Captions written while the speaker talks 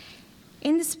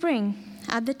In the spring,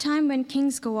 at the time when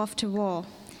kings go off to war,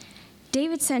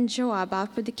 David sent Joab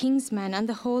out with the king's men and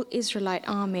the whole Israelite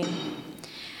army.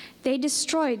 They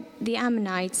destroyed the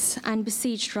Ammonites and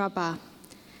besieged Rabbah,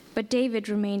 but David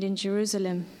remained in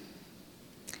Jerusalem.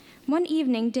 One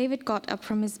evening, David got up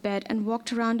from his bed and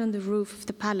walked around on the roof of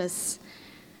the palace.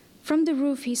 From the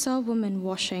roof, he saw a woman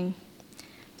washing.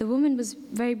 The woman was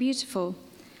very beautiful,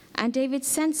 and David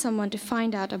sent someone to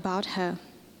find out about her.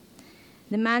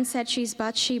 The man said, "She's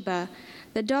Bathsheba,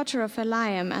 the daughter of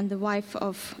Eliam and the wife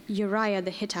of Uriah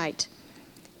the Hittite."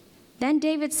 Then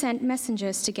David sent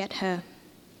messengers to get her.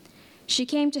 She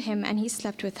came to him, and he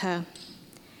slept with her.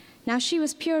 Now she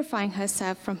was purifying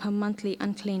herself from her monthly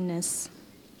uncleanness.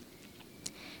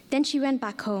 Then she went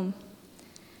back home.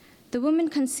 The woman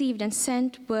conceived and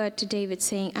sent word to David,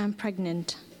 saying, "I'm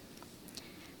pregnant."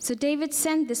 So David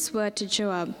sent this word to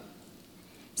Joab,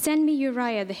 "Send me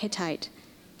Uriah the Hittite."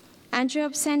 And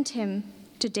Joab sent him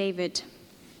to David.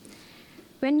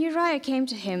 When Uriah came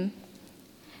to him,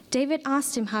 David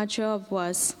asked him how Joab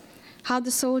was, how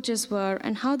the soldiers were,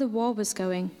 and how the war was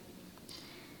going.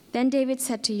 Then David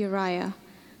said to Uriah,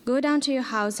 "Go down to your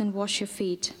house and wash your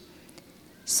feet."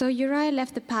 So Uriah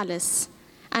left the palace,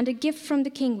 and a gift from the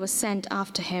king was sent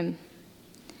after him.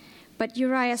 But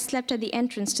Uriah slept at the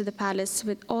entrance to the palace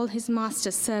with all his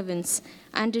master's servants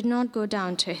and did not go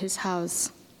down to his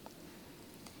house.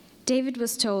 David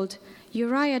was told,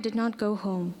 Uriah did not go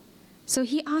home. So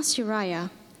he asked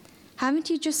Uriah, "Haven't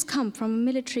you just come from a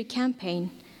military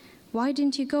campaign? Why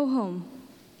didn't you go home?"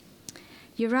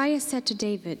 Uriah said to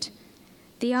David,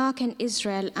 "The ark and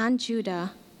Israel and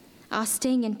Judah are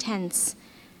staying in tents,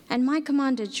 and my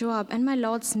commander Joab and my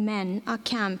lord's men are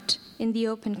camped in the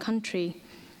open country.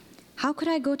 How could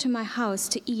I go to my house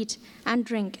to eat and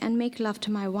drink and make love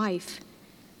to my wife?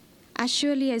 As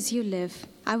surely as you live,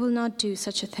 I will not do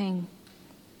such a thing."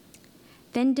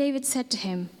 Then David said to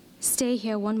him, "Stay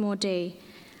here one more day,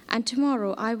 and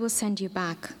tomorrow I will send you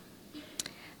back."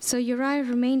 So Uriah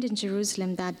remained in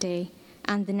Jerusalem that day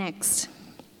and the next.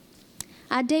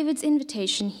 At David's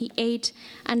invitation, he ate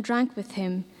and drank with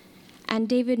him, and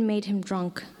David made him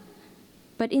drunk.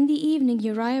 But in the evening,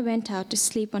 Uriah went out to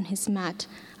sleep on his mat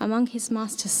among his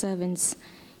master's servants.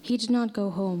 He did not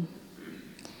go home.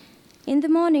 In the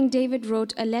morning, David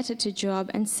wrote a letter to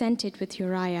Joab and sent it with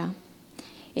Uriah.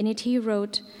 In it he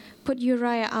wrote, "Put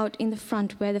Uriah out in the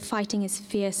front where the fighting is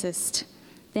fiercest,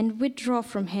 then withdraw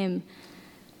from him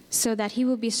so that he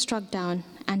will be struck down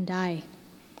and die."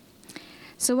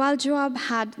 So while Joab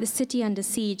had the city under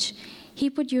siege, he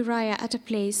put Uriah at a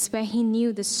place where he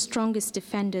knew the strongest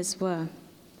defenders were.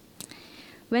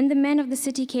 When the men of the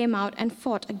city came out and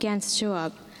fought against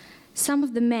Joab, some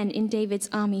of the men in David's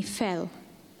army fell.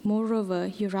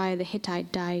 Moreover, Uriah the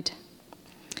Hittite died.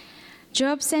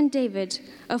 Joab sent David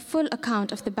a full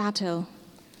account of the battle.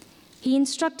 He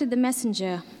instructed the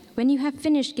messenger, "When you have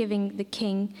finished giving the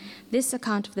king this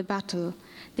account of the battle,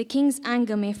 the king's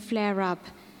anger may flare up,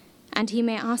 and he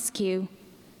may ask you,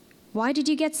 'Why did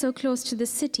you get so close to the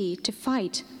city to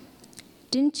fight?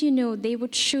 Didn't you know they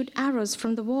would shoot arrows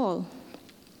from the wall?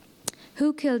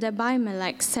 Who killed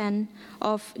Abimelech, son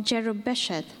of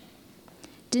Jerubbesheth?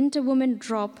 Didn't a woman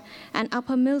drop an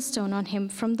upper millstone on him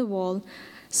from the wall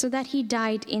so that he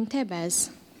died in Thebez?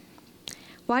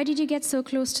 Why did you get so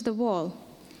close to the wall?'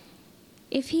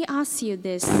 If he asks you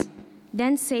this,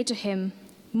 then say to him,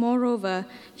 'Moreover,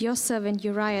 your servant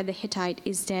Uriah the Hittite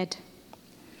is dead.'"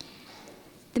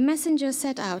 The messenger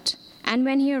set out, and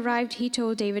when he arrived, he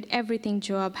told David everything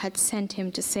Joab had sent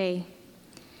him to say.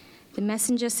 The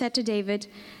messenger said to David,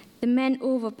 "The men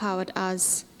overpowered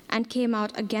us and came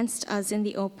out against us in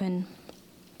the open,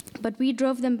 but we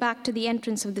drove them back to the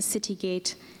entrance of the city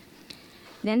gate.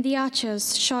 Then the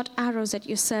archers shot arrows at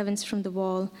your servants from the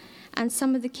wall, and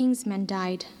some of the king's men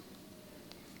died.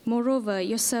 Moreover,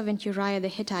 your servant Uriah the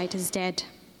Hittite is dead."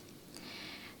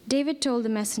 David told the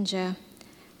messenger,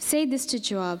 "Say this to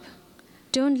Joab,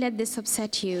 'Don't let this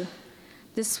upset you.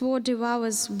 The sword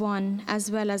devours one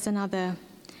as well as another.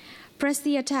 Press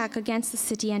the attack against the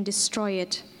city and destroy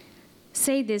it.'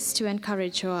 Say this to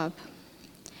encourage Joab."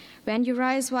 When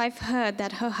Uriah's wife heard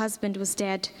that her husband was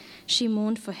dead, she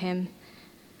mourned for him.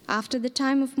 After the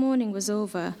time of mourning was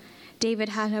over, David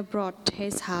had her brought to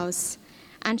his house,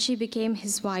 and she became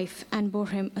his wife and bore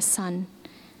him a son.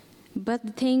 But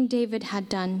the thing David had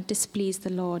done displeased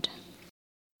the Lord.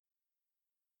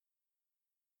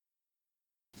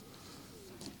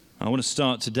 I want to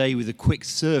start today with a quick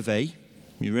survey.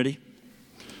 You ready?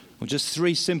 Well, just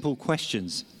 3 simple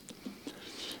questions.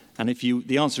 And if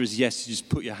the answer is yes, you just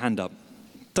put your hand up.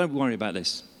 Don't worry about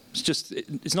this.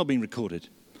 It's not being recorded.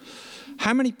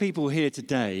 How many people here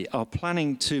today are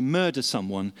planning to murder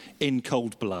someone in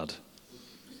cold blood?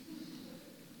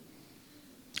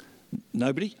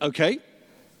 Nobody? Okay.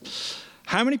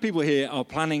 How many people here are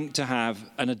planning to have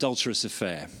an adulterous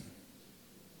affair?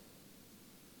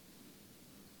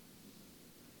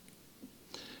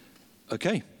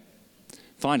 Okay.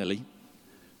 Finally,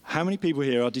 how many people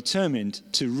here are determined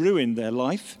to ruin their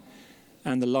life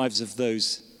and the lives of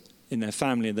those in their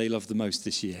family they love the most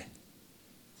this year?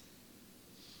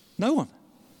 No one.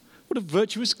 What a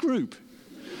virtuous group.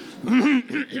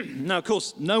 Now, of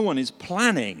course, no one is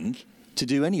planning to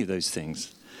do any of those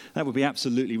things. That would be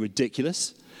absolutely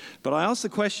ridiculous. But I ask the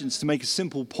questions to make a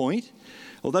simple point.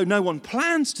 Although no one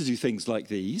plans to do things like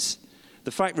these,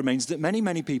 the fact remains that many,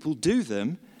 many people do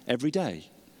them every day.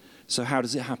 So how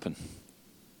does it happen?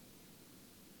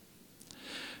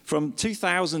 From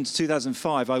 2000 to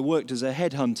 2005, I worked as a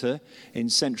headhunter in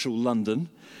central London,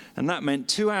 and that meant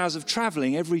 2 hours of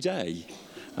travelling every day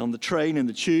on the train and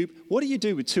the tube. What do you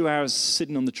do with 2 hours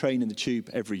sitting on the train and the tube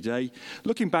every day?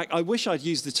 Looking back, I wish I'd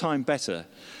used the time better.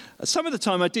 Some of the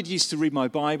time I did used to read my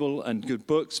Bible and good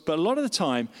books, but a lot of the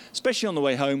time, especially on the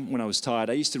way home when I was tired,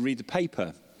 I used to read the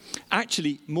paper.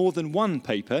 Actually, more than one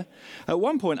paper. At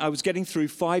one point, I was getting through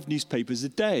 5 newspapers a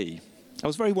day. I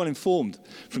was very well informed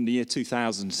from the year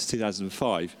 2000 to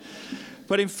 2005.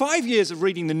 But in 5 years of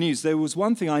reading the news, there was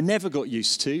one thing I never got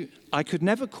used to. I could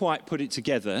never quite put it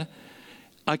together.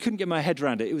 I couldn't get my head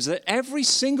around it. It was that every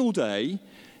single day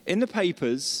in the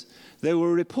papers, there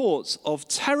were reports of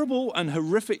terrible and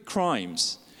horrific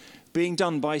crimes being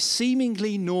done by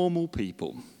seemingly normal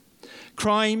people.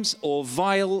 Crimes or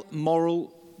vile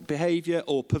moral behavior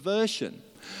or perversion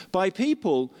by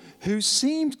people who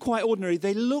seemed quite ordinary.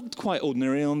 They looked quite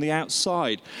ordinary on the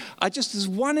outside. There's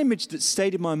one image that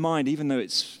stayed in my mind, even though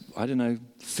it's,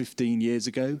 15 years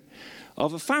ago,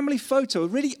 of a family photo, a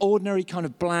really ordinary kind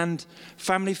of bland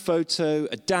family photo,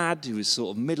 a dad who was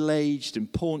sort of middle-aged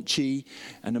and paunchy,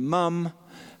 and a mum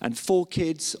and 4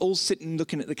 kids all sitting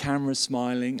looking at the camera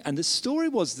smiling. And the story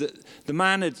was that the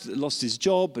man had lost his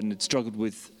job and had struggled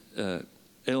with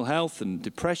ill health and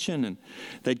depression, and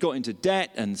they'd got into debt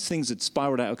and things had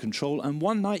spiraled out of control, and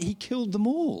one night he killed them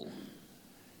all.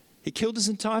 He killed his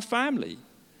entire family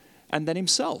and then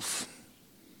himself.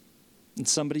 And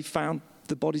somebody found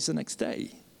the bodies the next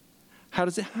day. How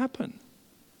does it happen?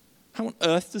 How on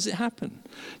earth does it happen?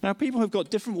 Now, people have got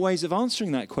different ways of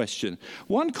answering that question.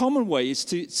 One common way is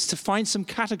to find some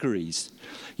categories.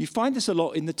 You find this a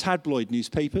lot in the tabloid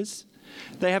newspapers.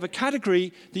 They have a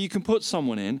category that you can put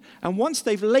someone in, and once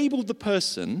they've labelled the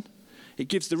person, it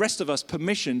gives the rest of us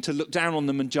permission to look down on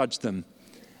them and judge them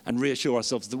and reassure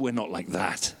ourselves that we're not like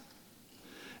that.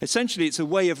 Essentially, it's a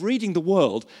way of reading the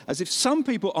world as if some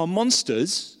people are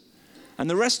monsters and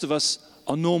the rest of us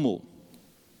are normal.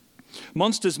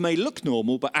 Monsters may look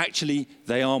normal, but actually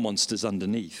they are monsters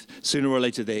underneath. Sooner or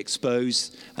later they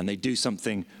expose and they do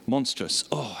something monstrous.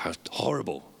 Oh, how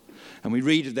horrible. And we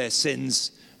read of their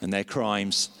sins and their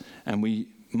crimes, and we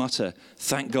mutter,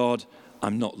 thank God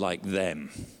I'm not like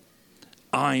them.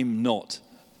 I'm not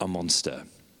a monster.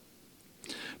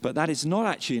 But that is not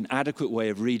actually an adequate way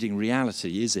of reading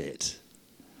reality, is it?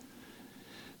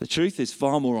 The truth is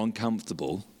far more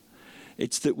uncomfortable.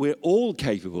 It's that we're all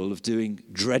capable of doing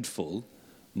dreadful,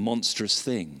 monstrous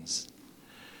things.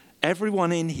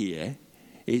 Everyone in here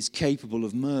is capable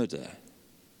of murder,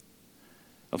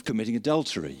 of committing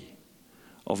adultery,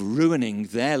 of ruining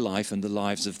their life and the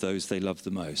lives of those they love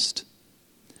the most.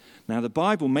 Now, the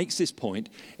Bible makes this point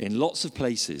in lots of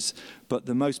places, but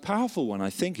the most powerful one, I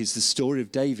think, is the story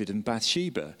of David and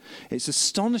Bathsheba. It's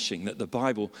astonishing that the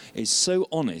Bible is so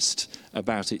honest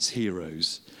about its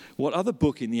heroes. What other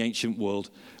book in the ancient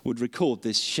world would record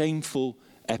this shameful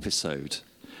episode?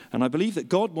 And I believe that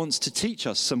God wants to teach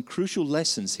us some crucial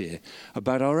lessons here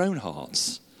about our own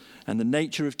hearts and the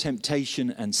nature of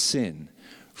temptation and sin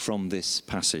from this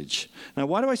passage. Now,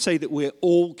 why do I say that we're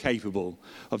all capable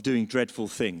of doing dreadful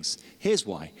things? Here's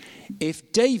why.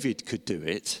 If David could do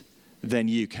it, then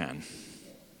you can.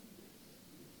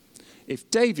 If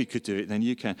David could do it, then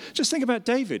you can. Just think about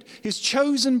David. He's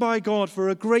chosen by God for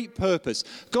a great purpose.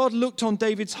 God looked on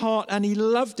David's heart and he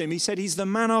loved him. He said, he's the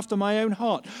man after my own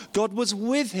heart. God was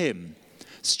with him,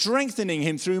 strengthening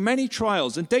him through many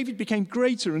trials. And David became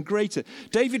greater and greater.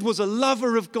 David was a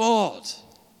lover of God,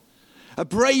 a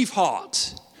brave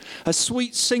heart, a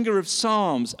sweet singer of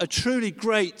psalms, a truly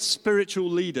great spiritual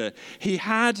leader. He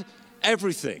had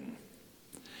everything.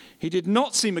 He did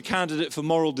not seem a candidate for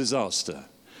moral disaster.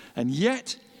 And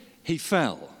yet, he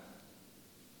fell.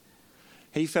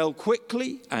 He fell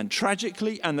quickly and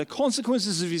tragically, and the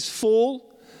consequences of his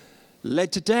fall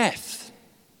led to death.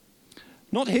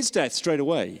 Not his death straight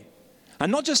away.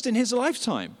 And not just in his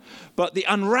lifetime, but the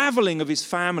unraveling of his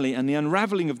family and the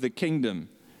unraveling of the kingdom.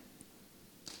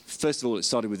 First of all, it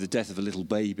started with the death of a little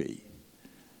baby.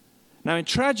 Now, in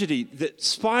tragedy that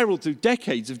spiraled through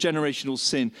decades of generational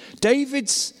sin,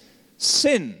 David's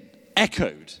sin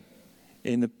echoed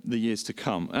in the years to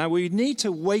come. Now, we need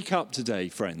to wake up today,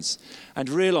 friends, and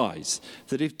realize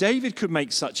that if David could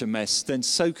make such a mess, then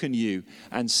so can you,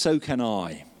 and so can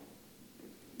I.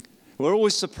 We're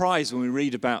always surprised when we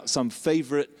read about some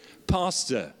favorite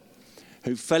pastor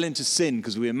who fell into sin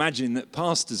because we imagine that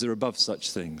pastors are above such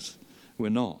things. We're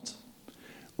not.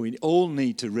 We all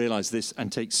need to realize this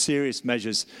and take serious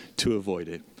measures to avoid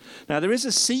it. Now, there is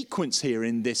a sequence here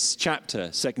in this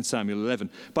chapter, 2 Samuel 11.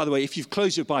 By the way, if you've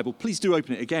closed your Bible, please do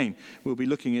open it again. We'll be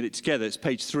looking at it together. It's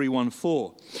page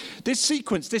 314. This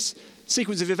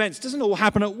sequence of events doesn't all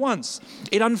happen at once.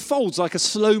 It unfolds like a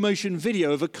slow-motion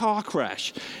video of a car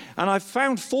crash. And I've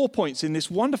found 4 points in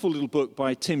this wonderful little book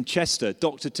by Tim Chester,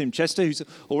 Dr. Tim Chester, who's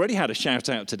already had a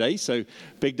shout-out today, so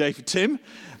big day for Tim.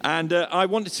 And I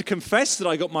wanted to confess that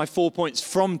I got my 4 points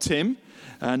from Tim,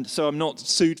 and so I'm not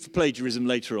sued for plagiarism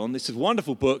later on. This is a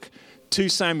wonderful book, 2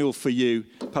 Samuel for You,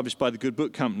 published by the Good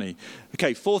Book Company.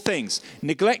 Okay, 4 things.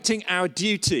 Neglecting our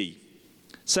duty.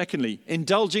 Secondly,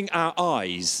 indulging our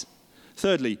eyes.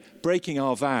 Thirdly, breaking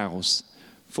our vows.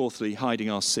 Fourthly,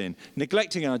 hiding our sin.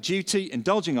 Neglecting our duty,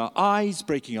 indulging our eyes,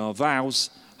 breaking our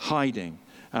vows, hiding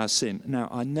our sin. Now,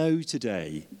 I know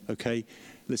today, okay,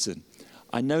 listen,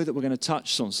 I know that we're going to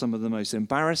touch on some of the most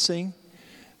embarrassing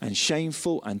and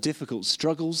shameful and difficult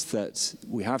struggles that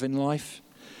we have in life,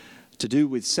 to do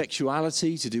with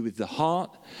sexuality, to do with the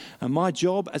heart. And my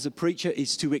job as a preacher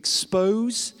is to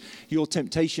expose your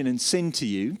temptation and sin to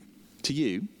you,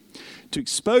 to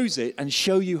expose it and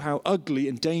show you how ugly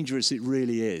and dangerous it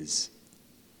really is.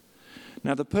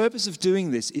 Now, the purpose of doing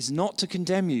this is not to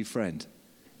condemn you, friend.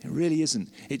 It really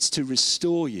isn't. It's to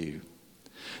restore you.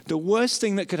 The worst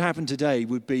thing that could happen today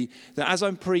would be that as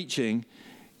I'm preaching,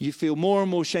 you feel more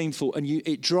and more shameful and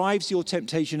it drives your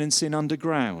temptation and sin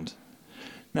underground.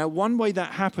 Now, one way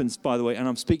that happens, by the way, and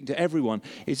I'm speaking to everyone,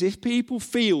 is if people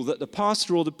feel that the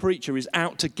pastor or the preacher is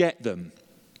out to get them.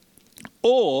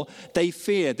 Or they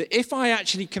fear that if I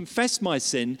actually confess my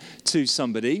sin to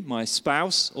somebody, my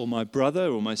spouse or my brother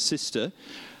or my sister,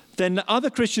 then the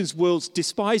other Christians will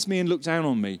despise me and look down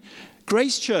on me.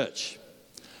 Grace Church,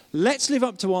 let's live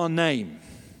up to our name,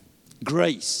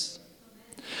 Grace.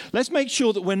 Let's make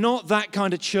sure that we're not that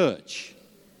kind of church,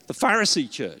 the Pharisee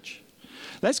church.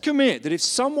 Let's commit that if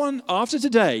someone after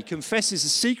today confesses a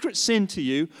secret sin to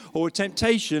you or a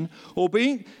temptation or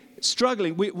being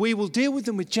struggling, we will deal with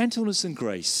them with gentleness and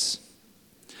grace.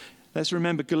 Let's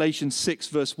remember Galatians 6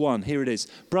 verse 1. Here it is.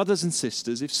 Brothers and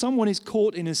sisters, if someone is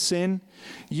caught in a sin,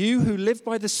 you who live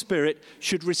by the Spirit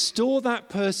should restore that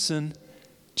person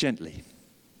gently.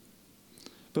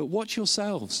 But watch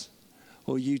yourselves,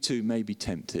 or you too may be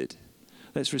tempted.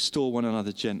 Let's restore one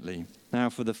another gently. Now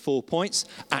for the 4 points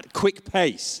at quick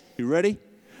pace. You ready?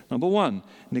 Number 1,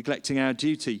 neglecting our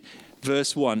duty.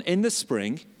 Verse 1, in the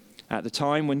spring, at the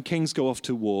time when kings go off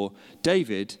to war,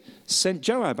 David sent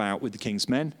Joab out with the king's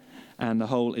men and the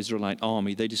whole Israelite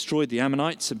army. They destroyed the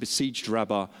Ammonites and besieged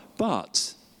Rabbah,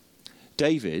 but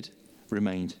David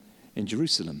remained in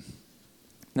Jerusalem.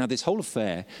 Now, this whole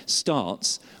affair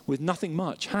starts with nothing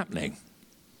much happening.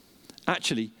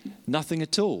 Actually, nothing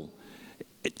at all.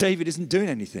 David isn't doing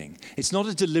anything. It's not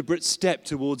a deliberate step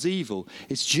towards evil.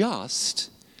 It's just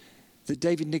that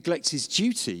David neglects his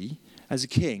duty as a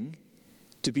king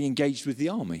to be engaged with the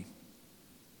army.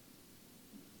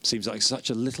 Seems like such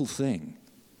a little thing.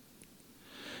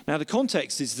 Now, the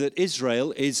context is that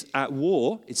Israel is at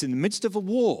war. It's in the midst of a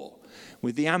war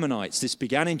with the Ammonites. This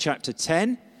began in chapter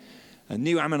 10. A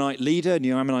new Ammonite leader, a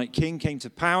new Ammonite king came to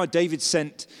power. David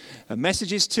sent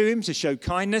messages to him to show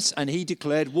kindness, and he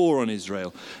declared war on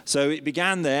Israel. So it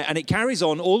began there, and it carries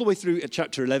on all the way through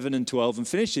chapter 11 and 12 and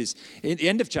finishes at the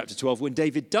end of chapter 12 when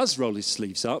David does roll his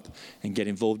sleeves up and get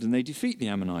involved, and they defeat the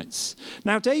Ammonites.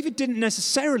 Now, David didn't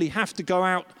necessarily have to go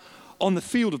out on the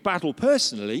field of battle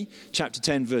personally. Chapter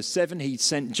 10, verse 7, he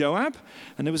sent Joab,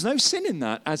 and there was no sin in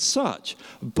that as such.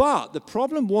 But the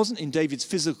problem wasn't in David's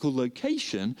physical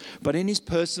location, but in his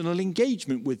personal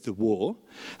engagement with the war.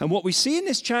 And what we see in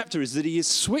this chapter is that he is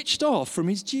switched off from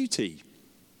his duty.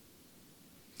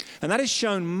 And that is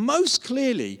shown most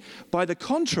clearly by the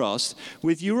contrast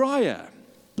with Uriah.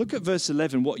 Look at verse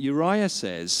 11, what Uriah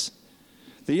says.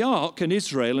 The ark and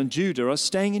Israel and Judah are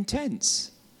staying in tents.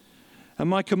 And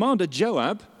my commander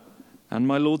Joab and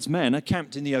my Lord's men are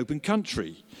camped in the open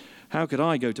country. How could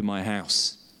I go to my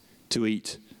house to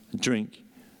eat and drink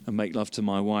and make love to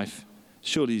my wife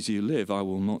Surely as you live, I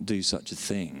will not do such a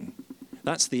thing.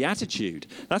 That's the attitude.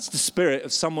 That's the spirit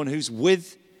of someone who's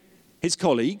with his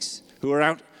colleagues who are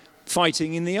out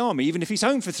fighting in the army. Even if he's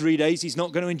home for 3 days, he's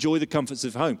not going to enjoy the comforts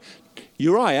of home.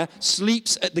 Uriah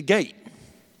sleeps at the gate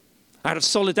out of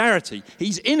solidarity.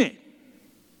 He's in it.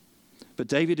 But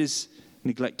David has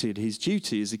neglected his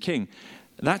duty as a king.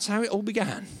 That's how it all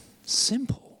began.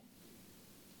 Simple.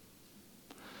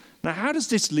 Now, how does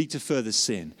this lead to further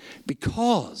sin?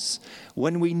 Because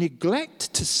when we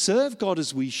neglect to serve God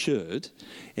as we should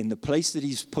in the place that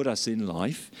he's put us in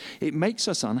life, it makes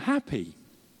us unhappy.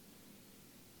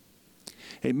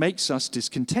 It makes us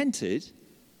discontented,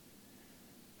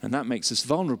 and that makes us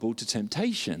vulnerable to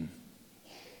temptation.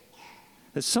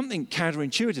 There's something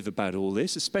counterintuitive about all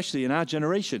this, especially in our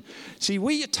generation. See,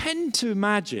 we tend to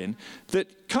imagine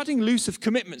that cutting loose of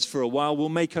commitments for a while will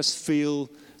make us feel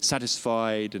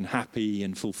satisfied and happy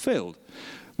and fulfilled.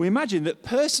 We imagine that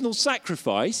personal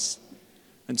sacrifice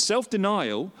and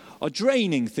self-denial are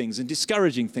draining things and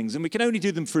discouraging things, and we can only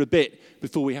do them for a bit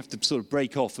before we have to sort of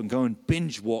break off and go and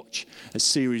binge watch a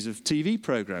series of TV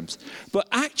programs. But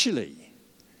actually,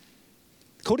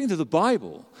 according to the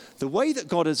Bible, the way that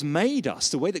God has made us,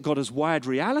 the way that God has wired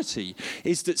reality,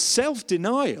 is that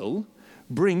self-denial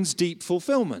brings deep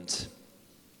fulfillment.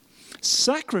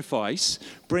 Sacrifice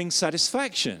brings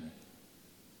satisfaction.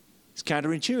 It's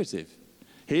counterintuitive.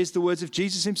 Here's the words of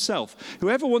Jesus himself.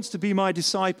 Whoever wants to be my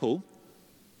disciple,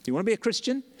 you want to be a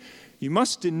Christian? You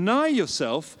must deny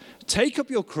yourself, take up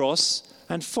your cross,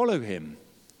 and follow him.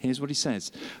 Here's what he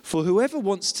says. For whoever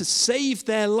wants to save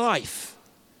their life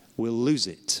will lose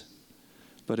it.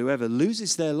 But whoever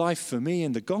loses their life for me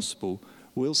and the gospel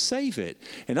will save it.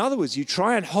 In other words, you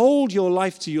try and hold your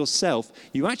life to yourself,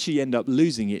 you actually end up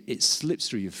losing it. It slips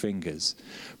through your fingers.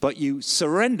 But you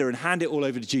surrender and hand it all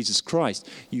over to Jesus Christ,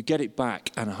 you get it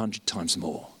back and 100 times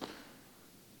more.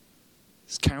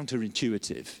 It's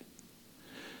counterintuitive.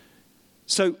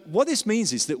 So what this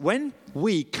means is that when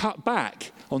we cut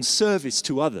back on service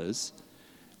to others,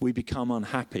 we become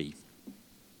unhappy.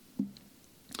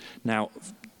 Now,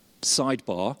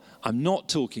 sidebar, I'm not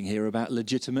talking here about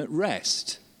legitimate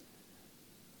rest.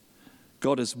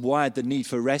 God has wired the need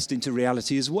for rest into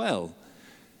reality as well.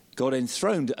 God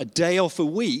enthroned a day off a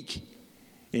week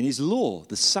in his law,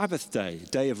 the Sabbath day, a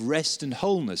day of rest and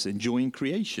wholeness, enjoying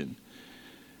creation.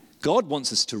 God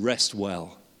wants us to rest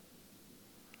well.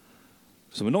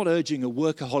 So we're not urging a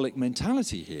workaholic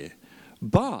mentality here,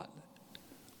 but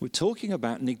we're talking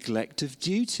about neglect of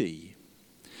duty.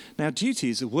 Now, duty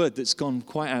is a word that's gone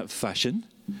quite out of fashion,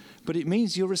 but it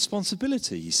means your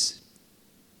responsibilities.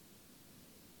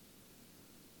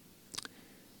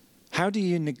 How do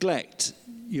you neglect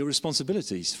your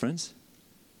responsibilities, friends?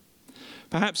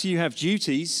 Perhaps you have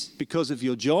duties because of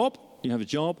your job, you have a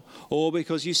job, or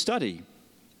because you study.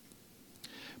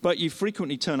 But you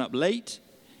frequently turn up late,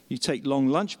 you take long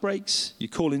lunch breaks, you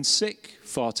call in sick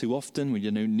far too often when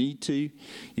you don't need to,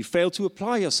 you fail to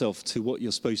apply yourself to what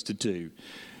you're supposed to do.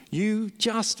 You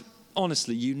just,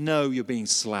 honestly, you know you're being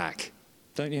slack,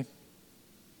 don't you?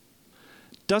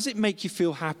 Does it make you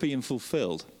feel happy and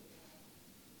fulfilled?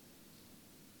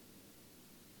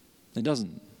 It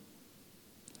doesn't.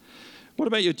 What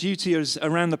about your duty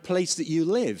around the place that you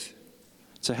live?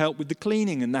 To help with the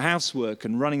cleaning and the housework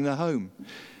and running the home.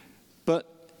 But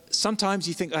sometimes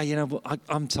you think,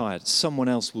 I'm tired. Someone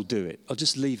else will do it. I'll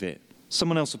just leave it.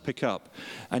 Someone else will pick up.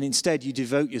 And instead you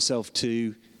devote yourself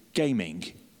to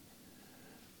gaming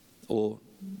or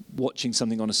watching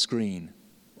something on a screen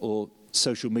or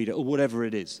social media or whatever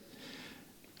it is.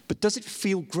 But does it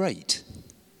feel great?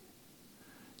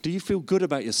 Do you feel good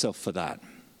about yourself for that?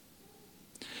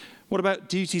 What about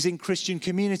duties in Christian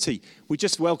community? We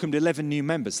just welcomed 11 new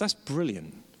members. That's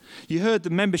brilliant. You heard the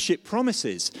membership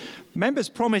promises. Members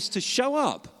promise to show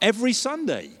up every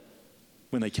Sunday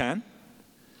when they can.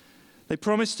 They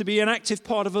promise to be an active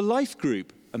part of a life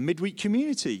group, a midweek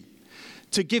community,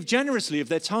 to give generously of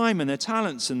their time and their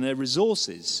talents and their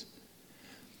resources.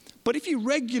 But if you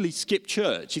regularly skip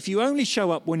church, if you only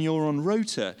show up when you're on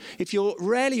rota, if you're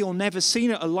rarely or never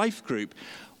seen at a life group,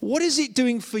 what is it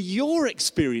doing for your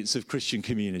experience of Christian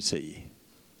community?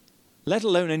 Let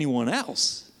alone anyone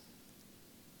else.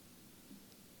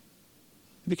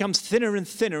 It becomes thinner and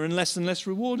thinner and less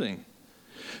rewarding.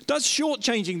 Does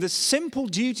shortchanging the simple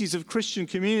duties of Christian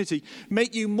community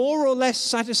make you more or less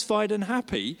satisfied and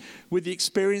happy with the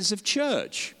experience of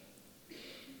church?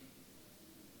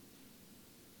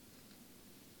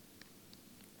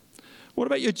 What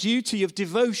about your duty of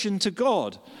devotion to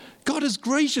God? God has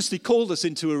graciously called us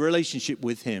into a relationship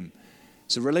with him.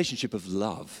 It's a relationship of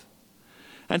love.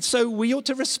 And so we ought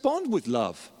to respond with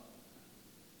love.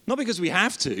 Not because we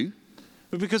have to,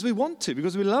 but because we want to,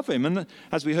 because we love him. And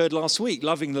as we heard last week,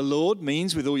 loving the Lord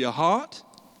means with all your heart,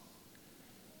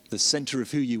 the center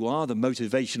of who you are, the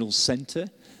motivational center.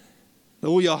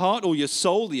 All your heart, all your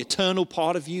soul, the eternal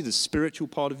part of you, the spiritual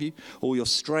part of you, all your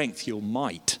strength, your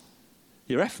might,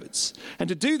 your efforts. And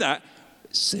to do that,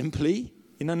 simply,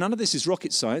 none of this is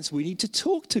rocket science. We need to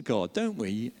talk to God, don't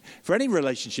we? For any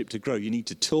relationship to grow, you need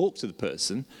to talk to the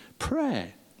person,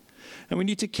 prayer. And we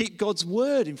need to keep God's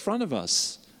word in front of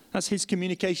us. That's his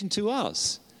communication to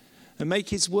us. And make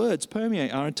his words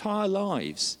permeate our entire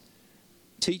lives.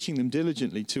 Teaching them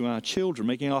diligently to our children,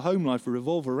 making our home life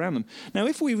revolve around them. Now,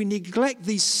 if we neglect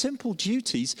these simple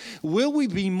duties, will we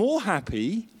be more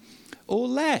happy or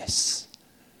less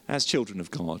as children of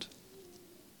God?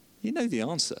 You know the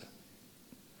answer.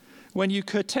 When you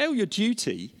curtail your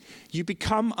duty, you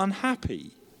become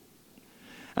unhappy.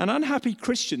 And unhappy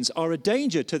Christians are a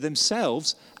danger to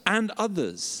themselves and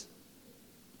others.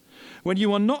 When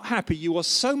you are not happy, you are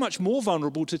so much more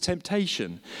vulnerable to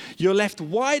temptation. You're left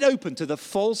wide open to the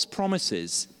false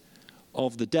promises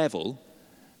of the devil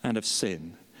and of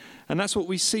sin. And that's what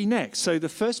we see next. So the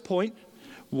first point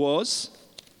was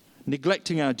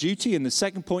neglecting our duty, and the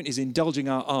second point is indulging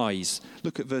our eyes.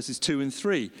 Look at verses 2 and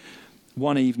 3.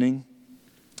 One evening,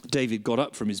 David got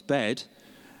up from his bed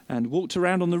and walked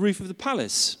around on the roof of the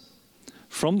palace.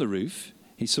 From the roof,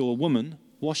 he saw a woman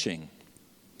washing.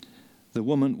 The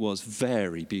woman was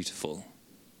very beautiful.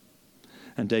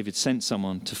 And David sent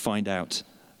someone to find out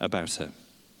about her.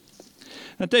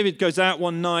 Now, David goes out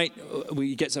one night.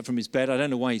 He gets up from his bed. I don't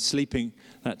know why he's sleeping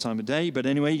that time of day. But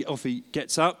anyway, off he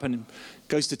gets up and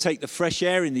goes to take the fresh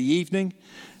air in the evening.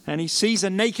 And he sees a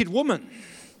naked woman.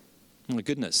 Oh, my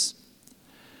goodness.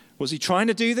 Was he trying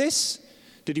to do this?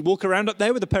 Did he walk around up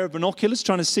there with a pair of binoculars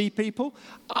trying to see people?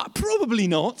 Probably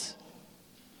not.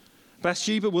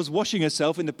 Bathsheba was washing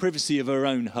herself in the privacy of her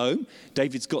own home.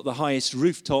 David's got the highest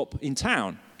rooftop in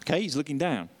town. Okay, he's looking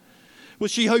down. Was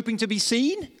she hoping to be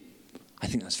seen? I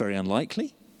think that's very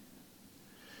unlikely.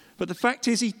 But the fact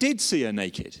is, he did see her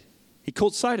naked. He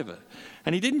caught sight of her.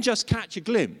 And he didn't just catch a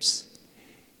glimpse.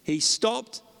 He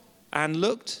stopped and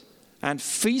looked and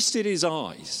feasted his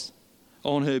eyes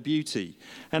on her beauty.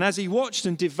 And as he watched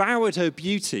and devoured her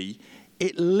beauty,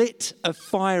 it lit a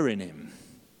fire in him.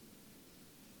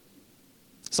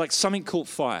 It's like something caught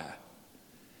fire.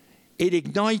 It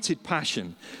ignited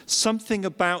passion. Something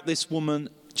about this woman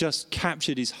just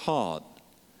captured his heart.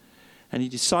 And he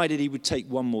decided he would take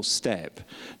one more step.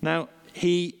 Now,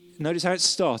 notice how it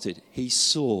started. He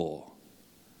saw.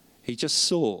 He just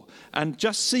saw. And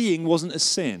just seeing wasn't a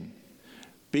sin.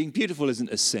 Being beautiful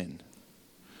isn't a sin.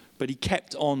 But he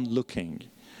kept on looking.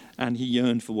 And he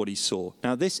yearned for what he saw.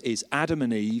 Now, this is Adam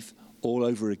and Eve all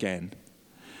over again.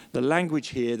 The language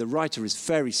here, the writer is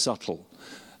very subtle,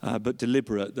 but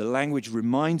deliberate. The language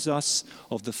reminds us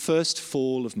of the first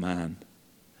fall of man,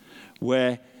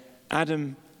 where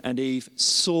Adam and Eve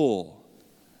saw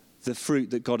the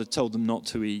fruit that God had told them not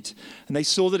to eat. And they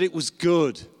saw that it was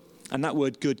good. And that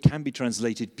word good can be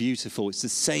translated beautiful. It's the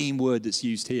same word that's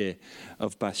used here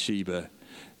of Bathsheba.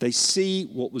 They see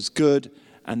what was good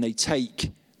and they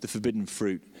take the forbidden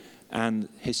fruit. And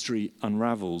history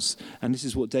unravels. And this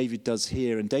is what David does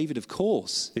here. And David, of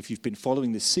course, if you've been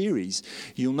following this series,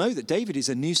 you'll know that David is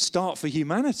a new start for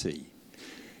humanity.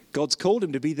 God's called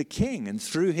him to be the king, and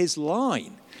through his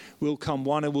line will come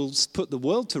one who will put the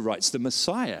world to rights, the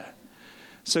Messiah.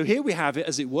 So here we have it,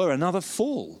 as it were, another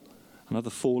fall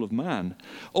of man.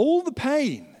 All the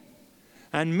pain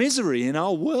and misery in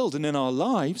our world and in our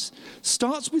lives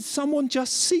starts with someone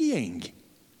just seeing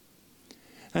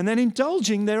and then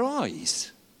indulging their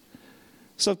eyes.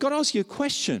 So I've got to ask you a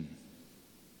question.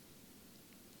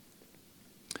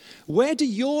 Where do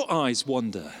your eyes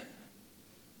wander?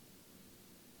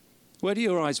 Where do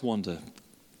your eyes wander,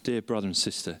 dear brother and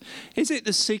sister? Is it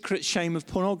the secret shame of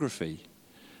pornography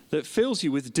that fills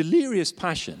you with delirious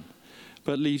passion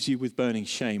but leaves you with burning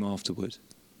shame afterward?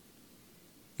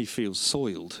 You feel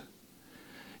soiled.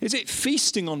 Is it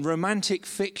feasting on romantic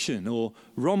fiction or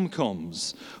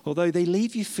rom-coms, although they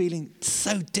leave you feeling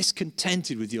so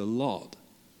discontented with your lot?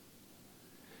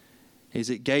 Is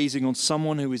it gazing on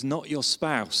someone who is not your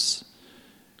spouse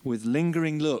with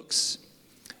lingering looks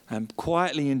and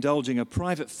quietly indulging a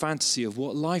private fantasy of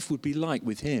what life would be like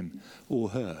with him or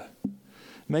her?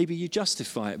 Maybe you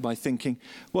justify it by thinking,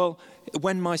 well,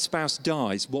 when my spouse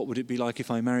dies, what would it be like if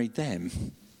I married them?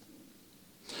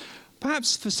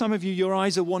 Perhaps for some of you, your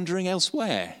eyes are wandering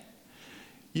elsewhere.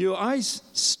 Your eyes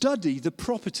study the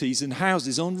properties and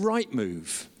houses on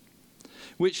Rightmove,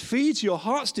 which feeds your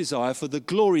heart's desire for the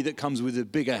glory that comes with a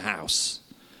bigger house,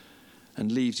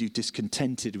 and leaves you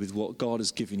discontented with what God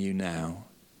has given you now?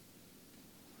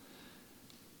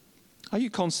 Are you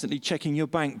constantly checking your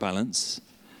bank balance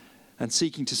and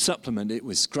seeking to supplement it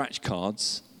with scratch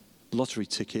cards, lottery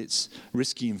tickets,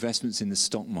 risky investments in the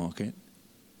stock market?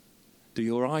 Do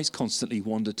your eyes constantly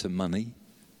wander to money?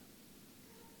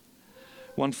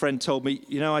 One friend told me,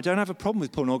 I don't have a problem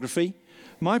with pornography.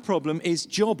 My problem is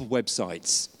job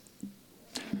websites.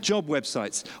 Job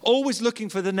websites. Always looking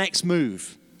for the next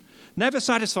move. Never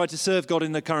satisfied to serve God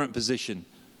in the current position.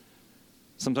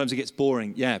 Sometimes it gets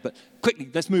boring, but quickly,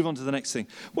 let's move on to the next thing.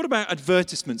 What about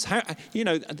advertisements? You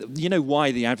know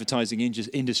why the advertising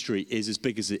industry is as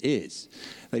big as it is.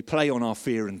 They play on our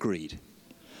fear and greed.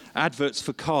 Adverts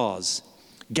for cars,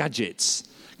 gadgets,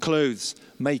 clothes,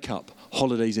 makeup,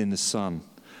 holidays in the sun.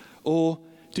 Or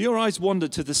do your eyes wander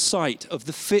to the sight of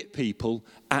the fit people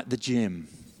at the gym?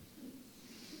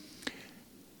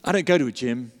 I don't go to a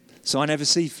gym, so I never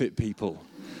see fit people.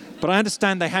 But I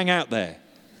understand they hang out there.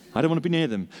 I don't want to be near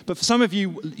them. But for some of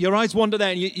you, your eyes wander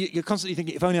there and you're constantly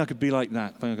thinking, if only I could be like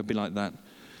that, if only I could be like that.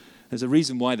 There's a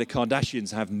reason why the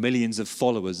Kardashians have millions of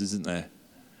followers, isn't there?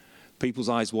 People's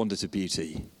eyes wander to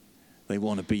beauty. They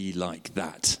want to be like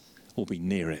that or be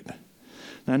near it.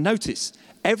 Now notice,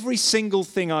 every single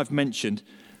thing I've mentioned,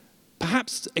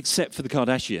 perhaps except for the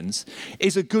Kardashians,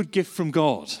 is a good gift from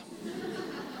God.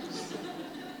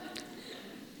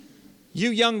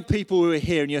 You young people who are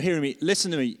here and you're hearing me,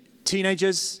 listen to me.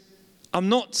 Teenagers, I'm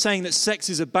not saying that sex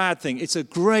is a bad thing. It's a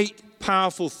great,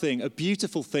 powerful thing, a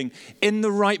beautiful thing in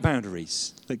the right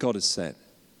boundaries that God has set.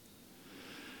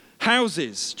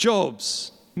 Houses,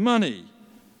 jobs, money,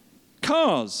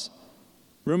 cars,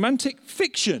 romantic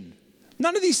fiction.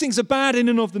 None of these things are bad in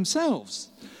and of themselves,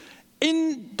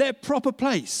 in their proper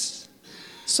place.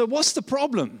 So what's the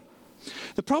problem?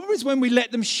 The problem is when we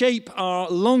let them shape our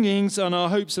longings and our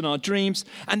hopes and our dreams,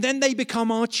 and then they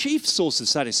become our chief source of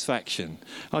satisfaction,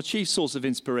 our chief source of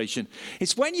inspiration.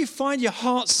 It's when you find your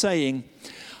heart saying,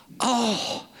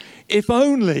 if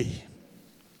only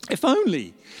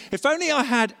I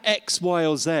had X, Y,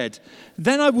 or Z,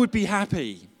 then I would be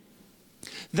happy.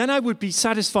 Then I would be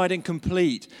satisfied and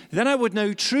complete. Then I would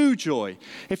know true joy.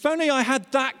 If only I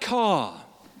had that car.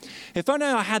 If only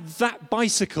I had that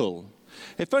bicycle.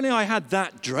 If only I had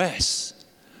that dress.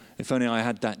 If only I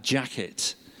had that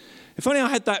jacket. If only I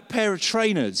had that pair of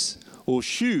trainers or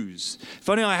shoes. If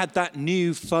only I had that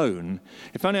new phone.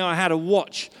 If only I had a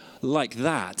watch like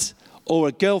that, or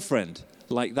a girlfriend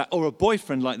like that, or a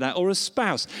boyfriend like that, or a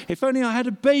spouse. If only I had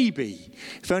a baby.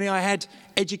 If only I had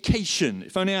education.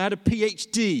 If only I had a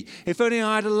PhD. If only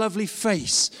I had a lovely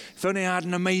face. If only I had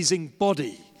an amazing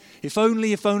body. If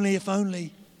only, if only, if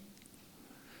only.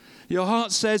 Your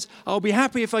heart says, I'll be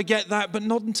happy if I get that, but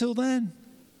not until then.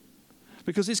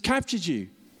 Because it's captured you.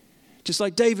 Just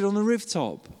like David on the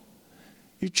rooftop.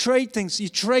 You trade things, you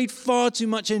trade far too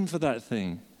much in for that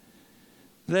thing.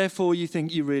 Therefore, you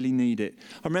think you really need it.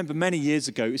 I remember many years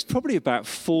ago, it's probably about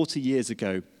 40 years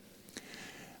ago,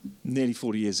 nearly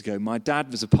 40 years ago, my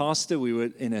dad was a pastor. We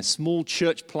were in a small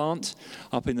church plant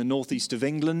up in the northeast of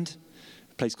England,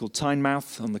 a place called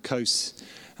Tynemouth on the coast.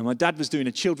 And my dad was doing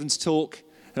a children's talk.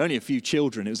 Only a few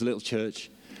children, it was a little church.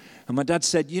 And my dad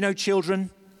said, children,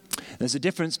 there's a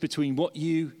difference between what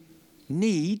you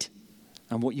need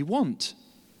and what you want.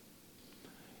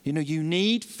 You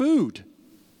need food.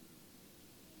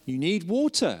 You need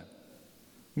water.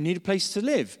 You need a place to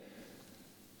live.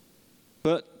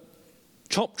 But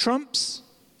top trumps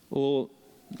or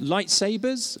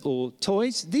lightsabers or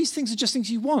toys, these things are just things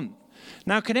you want.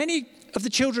 Now, can any of the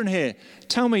children here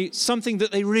tell me something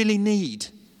that they really need?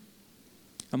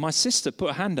 And my sister put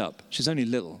her hand up. She's only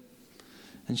little.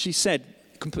 And she said,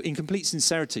 in complete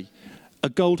sincerity, a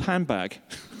gold handbag.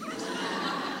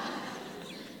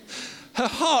 Her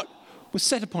heart was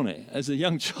set upon it as a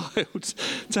young child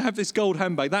to have this gold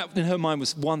handbag. That, in her mind,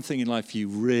 was one thing in life you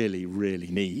really, really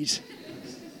need.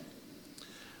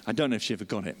 I don't know if she ever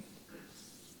got it.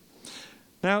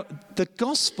 Now, the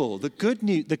gospel, the good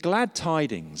news, the glad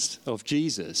tidings of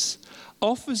Jesus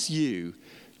offers you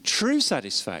true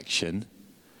satisfaction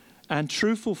and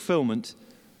true fulfillment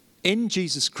in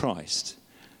Jesus Christ.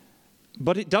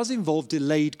 But it does involve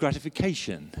delayed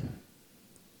gratification.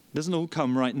 It doesn't all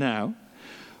come right now.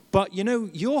 But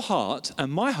your heart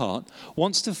and my heart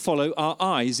wants to follow our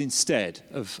eyes instead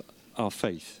of our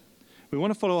faith. We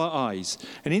want to follow our eyes.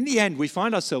 And in the end, we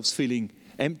find ourselves feeling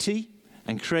empty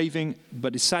and craving,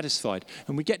 but dissatisfied.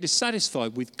 And we get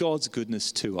dissatisfied with God's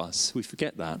goodness to us. We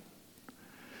forget that.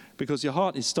 Because your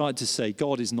heart is starting to say,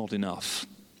 God is not enough.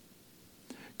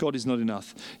 God is not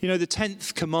enough. You know, the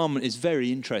 10th commandment is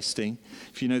very interesting.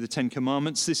 If you know the 10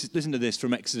 commandments, listen to this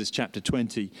from Exodus chapter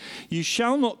 20. You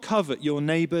shall not covet your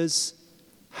neighbor's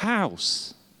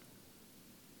house.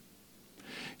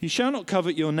 You shall not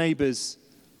covet your neighbor's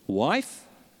wife,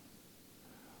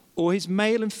 or his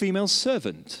male and female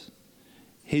servant,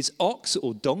 his ox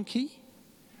or donkey,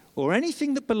 or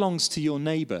anything that belongs to your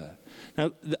neighbor.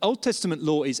 Now, the Old Testament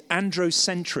law is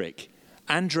androcentric.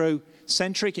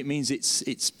 Androcentric, it means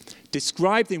it's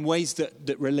described in ways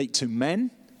that relate to men,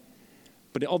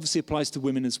 but it obviously applies to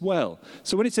women as well.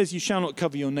 So when it says you shall not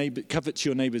covet your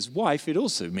neighbor's wife, it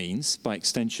also means, by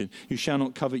extension, you shall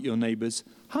not covet your neighbor's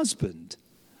husband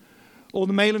or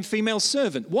the male and female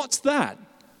servant. What's that?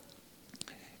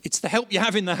 It's the help you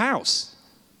have in the house.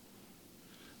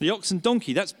 The ox and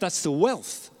donkey, that's the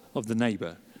wealth of the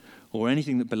neighbor, or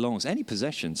anything that belongs, any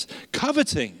possessions.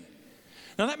 Coveting.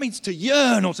 Now that means to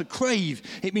yearn or to crave.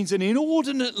 It means an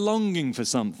inordinate longing for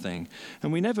something.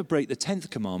 And we never break the 10th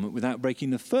commandment without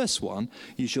breaking the first one,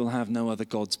 you shall have no other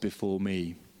gods before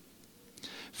me.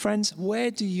 Friends,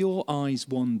 where do your eyes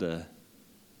wander?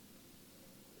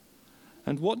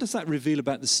 And what does that reveal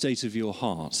about the state of your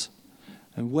heart?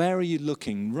 And where are you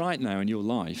looking right now in your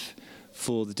life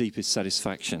for the deepest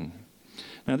satisfaction?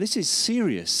 Now, this is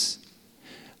serious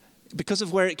because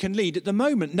of where it can lead. At the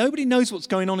moment, nobody knows what's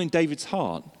going on in David's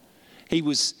heart. He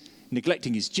was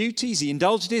neglecting his duties. He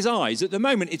indulged his eyes. At the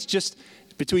moment, it's just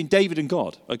between David and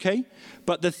God, okay?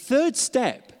 But the third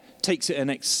step takes it a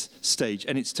next stage,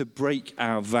 and it's to break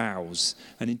our vows.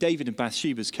 And in David and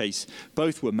Bathsheba's case,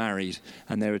 both were married,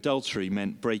 and their adultery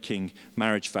meant breaking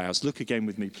marriage vows. Look again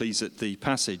with me, please, at the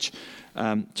passage,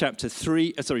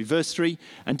 verse 3.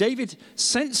 And David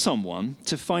sent someone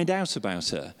to find out about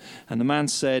her. And the man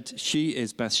said, she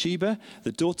is Bathsheba,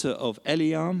 the daughter of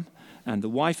Eliam, and the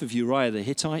wife of Uriah the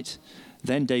Hittite.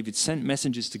 Then David sent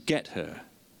messengers to get her.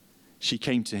 She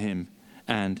came to him,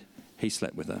 and he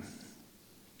slept with her.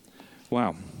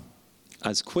 Wow.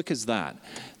 As quick as that.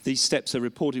 These steps are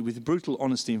reported with brutal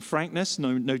honesty and frankness,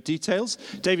 no details.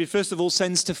 David, first of all,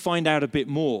 sends to find out a bit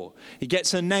more. He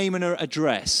gets her name and her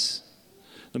address.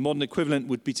 The modern equivalent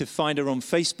would be to find her on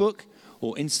Facebook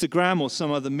or Instagram or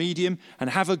some other medium and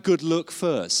have a good look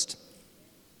first.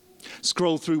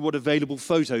 Scroll through what available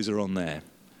photos are on there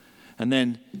and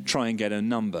then try and get her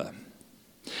number.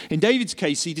 In David's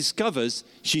case, he discovers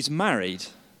she's married.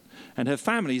 And her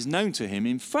family is known to him.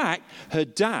 In fact, her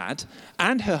dad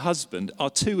and her husband are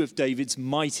two of David's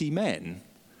mighty men,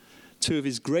 two of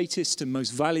his greatest and most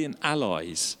valiant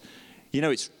allies. You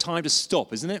know, it's time to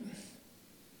stop, isn't it?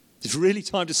 It's really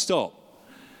time to stop.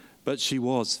 But she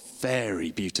was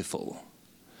very beautiful.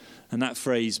 And that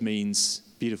phrase means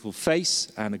beautiful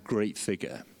face and a great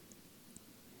figure.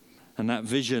 And that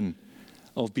vision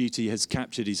of beauty has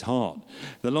captured his heart.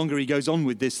 The longer he goes on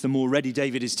with this, the more ready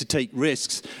David is to take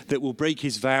risks that will break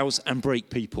his vows and break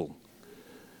people.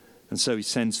 And so he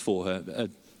sends for her.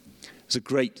 There's a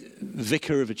great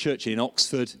vicar of a church in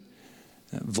Oxford,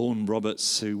 Vaughan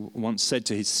Roberts, who once said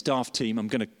to his staff team, I'm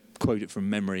going to quote it from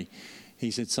memory,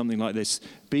 he said something like this: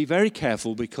 be very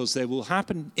careful, because there will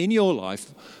happen in your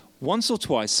life once or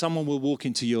twice someone will walk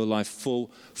into your life for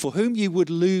whom you would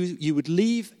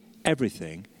leave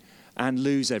everything and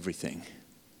lose everything.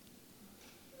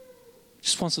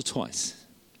 Just once or twice.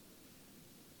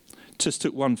 Just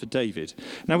took one for David.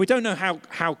 Now, we don't know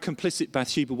how complicit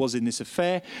Bathsheba was in this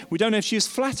affair. We don't know if she was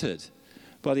flattered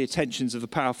by the attentions of a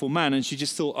powerful man and she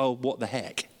just thought, oh, what the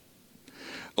heck?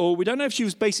 Or we don't know if she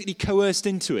was basically coerced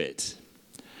into it.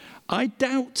 I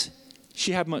doubt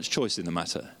she had much choice in the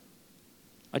matter.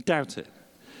 I doubt it.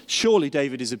 Surely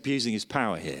David is abusing his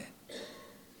power here.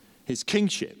 His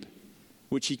kingship,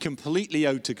 which he completely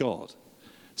owed to God.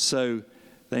 So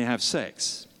they have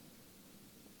sex.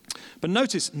 But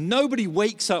notice, nobody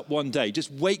wakes up one day,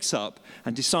 just wakes up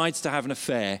and decides to have an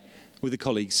affair with a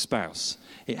colleague's spouse.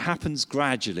 It happens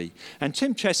gradually. And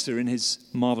Tim Chester, in his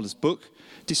marvelous book,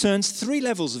 discerns 3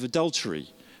 levels of adultery: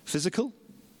 physical,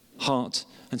 heart,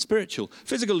 and spiritual.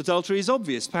 Physical adultery is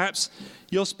obvious. Perhaps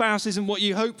your spouse isn't what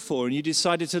you hoped for and you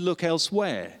decided to look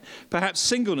elsewhere. Perhaps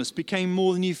singleness became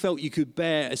more than you felt you could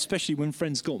bear, especially when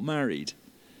friends got married.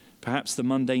 Perhaps the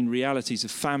mundane realities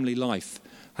of family life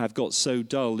have got so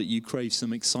dull that you crave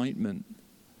some excitement.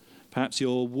 Perhaps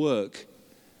your work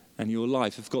and your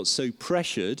life have got so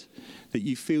pressured that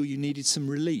you feel you needed some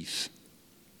relief.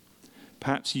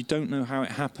 Perhaps you don't know how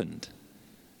it happened,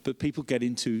 but people get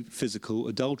into physical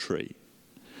adultery.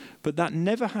 But that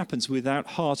never happens without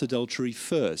heart adultery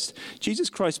first.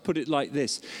 Jesus Christ put it like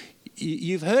this: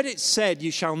 you've heard it said, you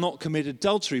shall not commit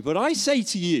adultery, but I say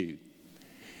to you,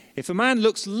 If a man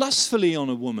looks lustfully on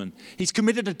a woman, he's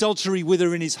committed adultery with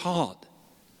her in his heart.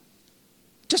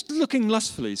 Just looking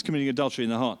lustfully is committing adultery in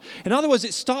the heart. In other words,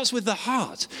 it starts with the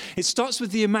heart. It starts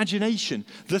with the imagination,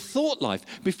 the thought life,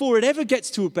 before it ever gets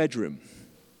to a bedroom.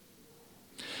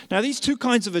 Now, these two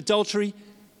kinds of adultery,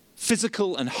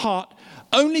 physical and heart,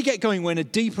 only get going when a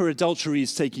deeper adultery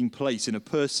is taking place in a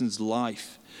person's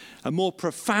life. A more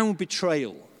profound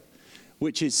betrayal,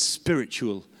 which is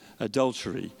spiritual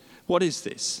adultery. What is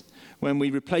this? When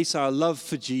we replace our love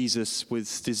for Jesus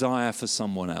with desire for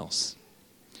someone else.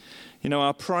 You know,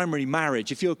 our primary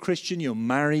marriage, if you're a Christian, you're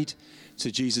married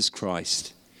to Jesus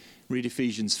Christ. Read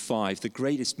Ephesians 5. The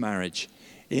greatest marriage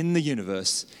in the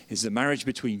universe is the marriage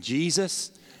between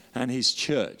Jesus and his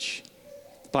church.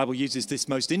 The Bible uses this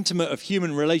most intimate of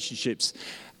human relationships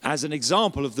as an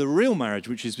example of the real marriage,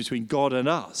 which is between God and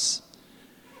us.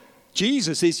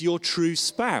 Jesus is your true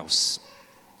spouse.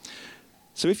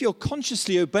 So if you're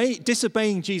consciously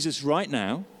disobeying Jesus right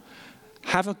now,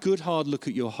 have a good hard look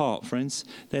at your heart, friends.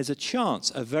 There's a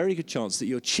chance, a very good chance, that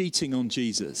you're cheating on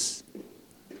Jesus.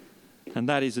 And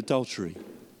that is adultery.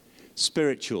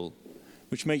 Spiritual,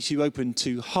 which makes you open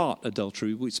to heart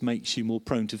adultery, which makes you more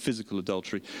prone to physical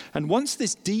adultery. And once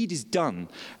this deed is done,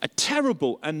 a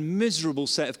terrible and miserable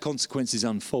set of consequences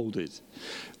unfolded.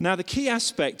 Now, the key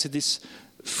aspect to this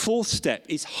fourth step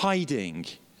is hiding.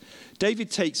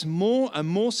 David takes more and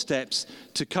more steps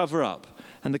to cover up,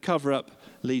 and the cover-up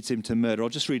leads him to murder. I'll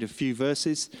just read a few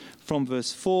verses from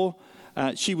verse 4.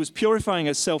 She was purifying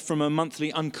herself from her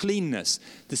monthly uncleanness.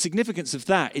 The significance of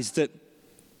that is that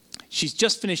she's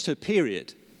just finished her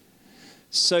period.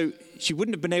 So she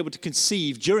wouldn't have been able to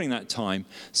conceive during that time.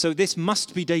 So this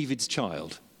must be David's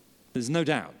child. There's no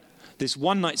doubt. This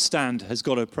one-night stand has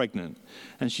got her pregnant.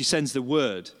 And she sends the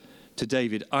word to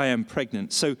David, I am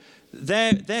pregnant. So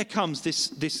there comes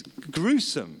this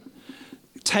gruesome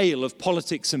tale of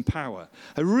politics and power,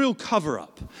 a real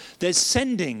cover-up. There's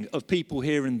sending of people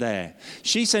here and there.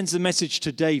 She sends the message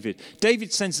to David.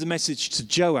 David sends the message to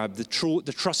Joab, the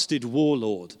trusted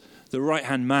warlord, the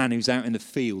right-hand man who's out in the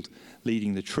field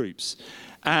leading the troops,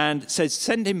 and says,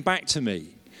 send him back to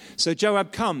me. So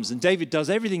Joab comes, and David does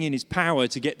everything in his power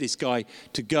to get this guy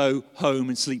to go home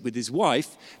and sleep with his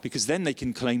wife, because then they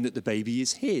can claim that the baby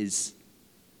is his.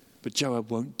 But Joab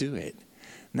won't do it.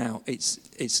 Now,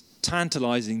 it's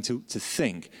tantalizing to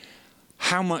think,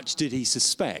 how much did he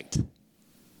suspect?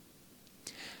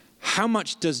 How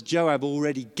much does Joab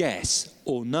already guess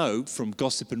or know from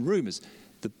gossip and rumors?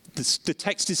 The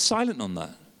text is silent on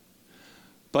that.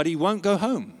 But he won't go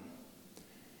home.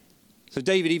 So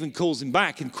David even calls him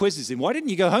back and quizzes him. Why didn't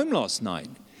you go home last night?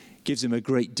 Gives him a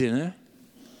great dinner.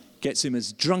 Gets him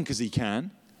as drunk as he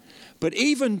can. But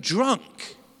even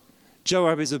drunk,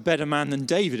 Joab is a better man than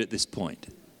David at this point.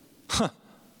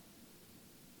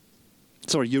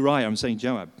 Sorry, Uriah, I'm saying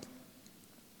Joab.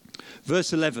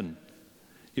 Verse 11,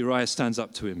 Uriah stands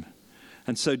up to him.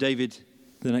 And so David,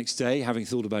 the next day, having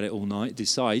thought about it all night,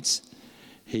 decides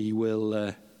he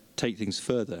will take things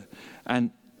further.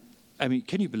 And, I mean,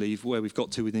 can you believe where we've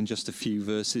got to within just a few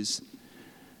verses?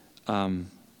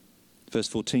 Verse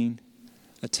 14,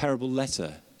 a terrible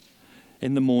letter.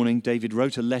 In the morning, David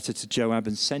wrote a letter to Joab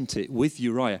and sent it with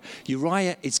Uriah.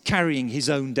 Uriah is carrying his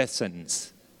own death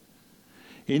sentence.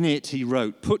 In it, he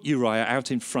wrote, put Uriah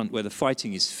out in front where the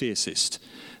fighting is fiercest,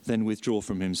 then withdraw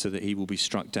from him so that he will be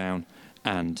struck down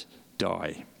and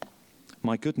die.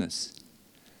 My goodness.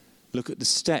 Look at the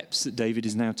steps that David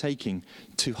is now taking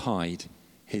to hide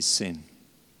his sin.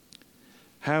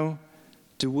 How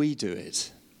do we do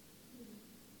it?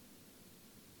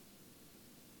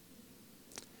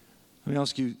 Let me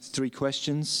ask you 3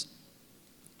 questions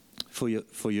for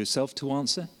yourself to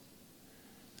answer.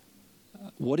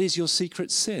 What is your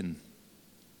secret sin?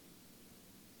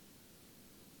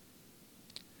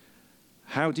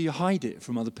 How do you hide it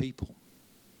from other people?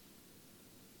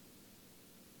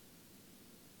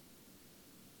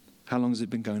 How long has it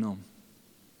been going on?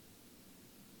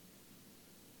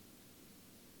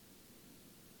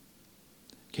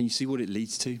 Can you see what it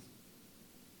leads to?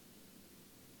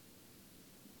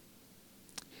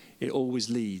 It always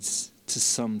leads to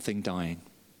something dying.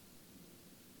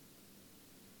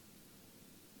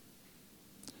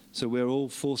 So we're all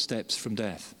 4 steps from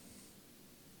death.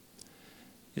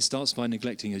 It starts by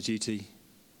neglecting a duty,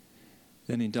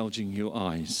 then indulging your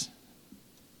eyes,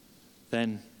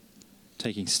 then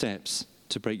taking steps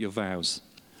to break your vows,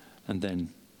 and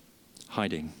then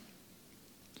hiding.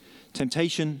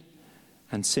 Temptation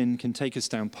and sin can take us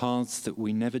down paths that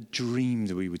we never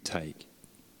dreamed we would take.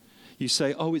 You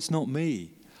say, oh, it's not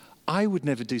me. I would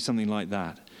never do something like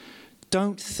that.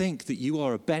 Don't think that you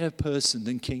are a better person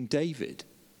than King David.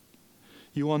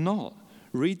 You are not.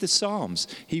 Read the Psalms.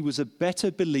 He was a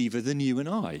better believer than you and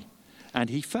I, and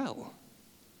he fell.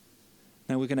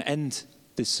 Now we're going to end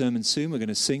this sermon soon. We're going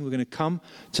to sing. We're going to come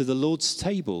to the Lord's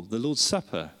table, the Lord's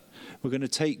Supper. We're going to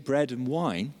take bread and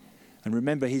wine and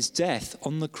remember his death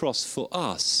on the cross for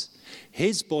us,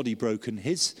 his body broken,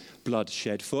 his blood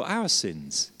shed for our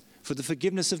sins, for the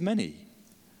forgiveness of many.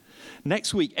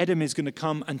 Next week, Edom is going to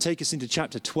come and take us into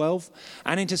chapter 12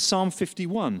 and into Psalm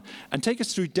 51 and take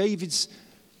us through David's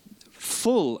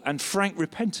full and frank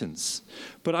repentance.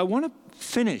 But I want to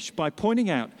finish by pointing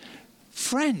out,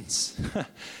 friends,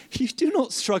 you do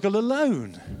not struggle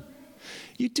alone.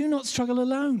 You do not struggle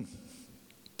alone.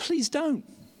 Please don't.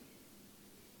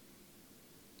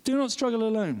 Do not struggle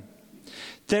alone.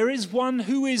 There is one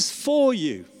who is for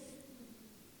you.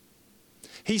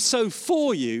 He's so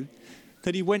for you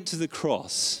that he went to the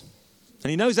cross. And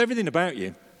he knows everything about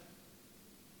you.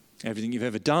 Everything you've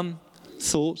ever done,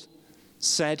 thought,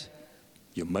 said,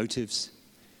 your motives,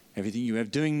 everything you are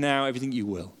doing now, everything you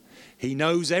will. He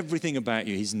knows everything about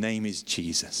you. His name is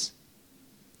Jesus.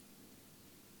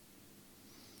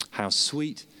 How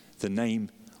sweet the name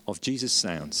of Jesus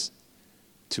sounds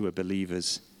to a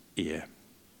believer's ear.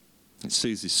 It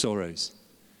soothes his sorrows,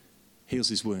 heals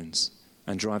his wounds,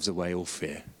 and drives away all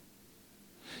fear.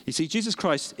 You see, Jesus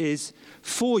Christ is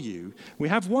for you. We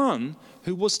have one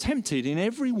who was tempted in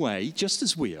every way, just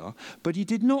as we are, but he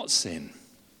did not sin.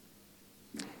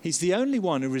 He's the only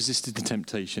one who resisted the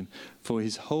temptation for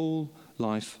his whole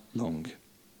life long.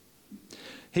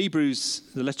 Hebrews,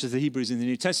 the letter to the Hebrews in the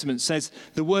New Testament says,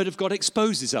 the word of God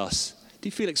exposes us. Do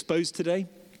you feel exposed today?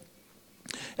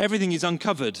 Everything is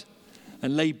uncovered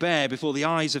and laid bare before the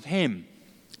eyes of him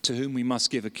to whom we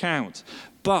must give account.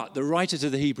 But the writer to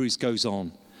the Hebrews goes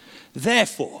on,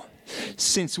 therefore,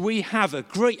 since we have a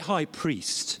great high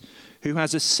priest who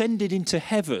has ascended into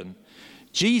heaven,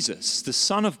 Jesus, the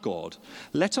Son of God,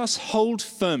 let us hold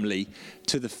firmly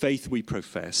to the faith we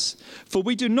profess. For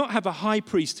we do not have a high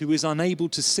priest who is unable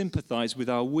to sympathize with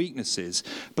our weaknesses,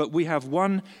 but we have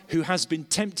one who has been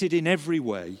tempted in every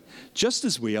way, just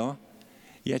as we are,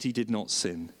 yet he did not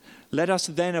sin. Let us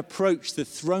then approach the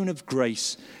throne of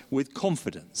grace with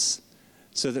confidence,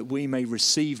 so that we may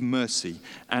receive mercy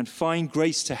and find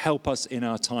grace to help us in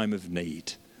our time of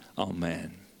need.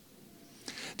 Amen.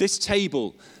 This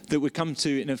table that we come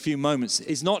to in a few moments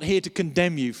is not here to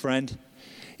condemn you, friend.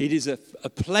 It is a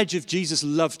pledge of Jesus'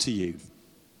 love to you.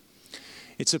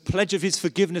 It's a pledge of his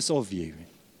forgiveness of you.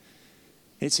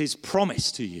 It's his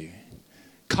promise to you.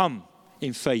 Come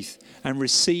in faith and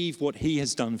receive what he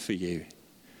has done for you,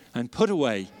 and put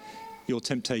away your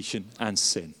temptation and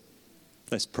sin.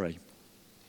 Let's pray.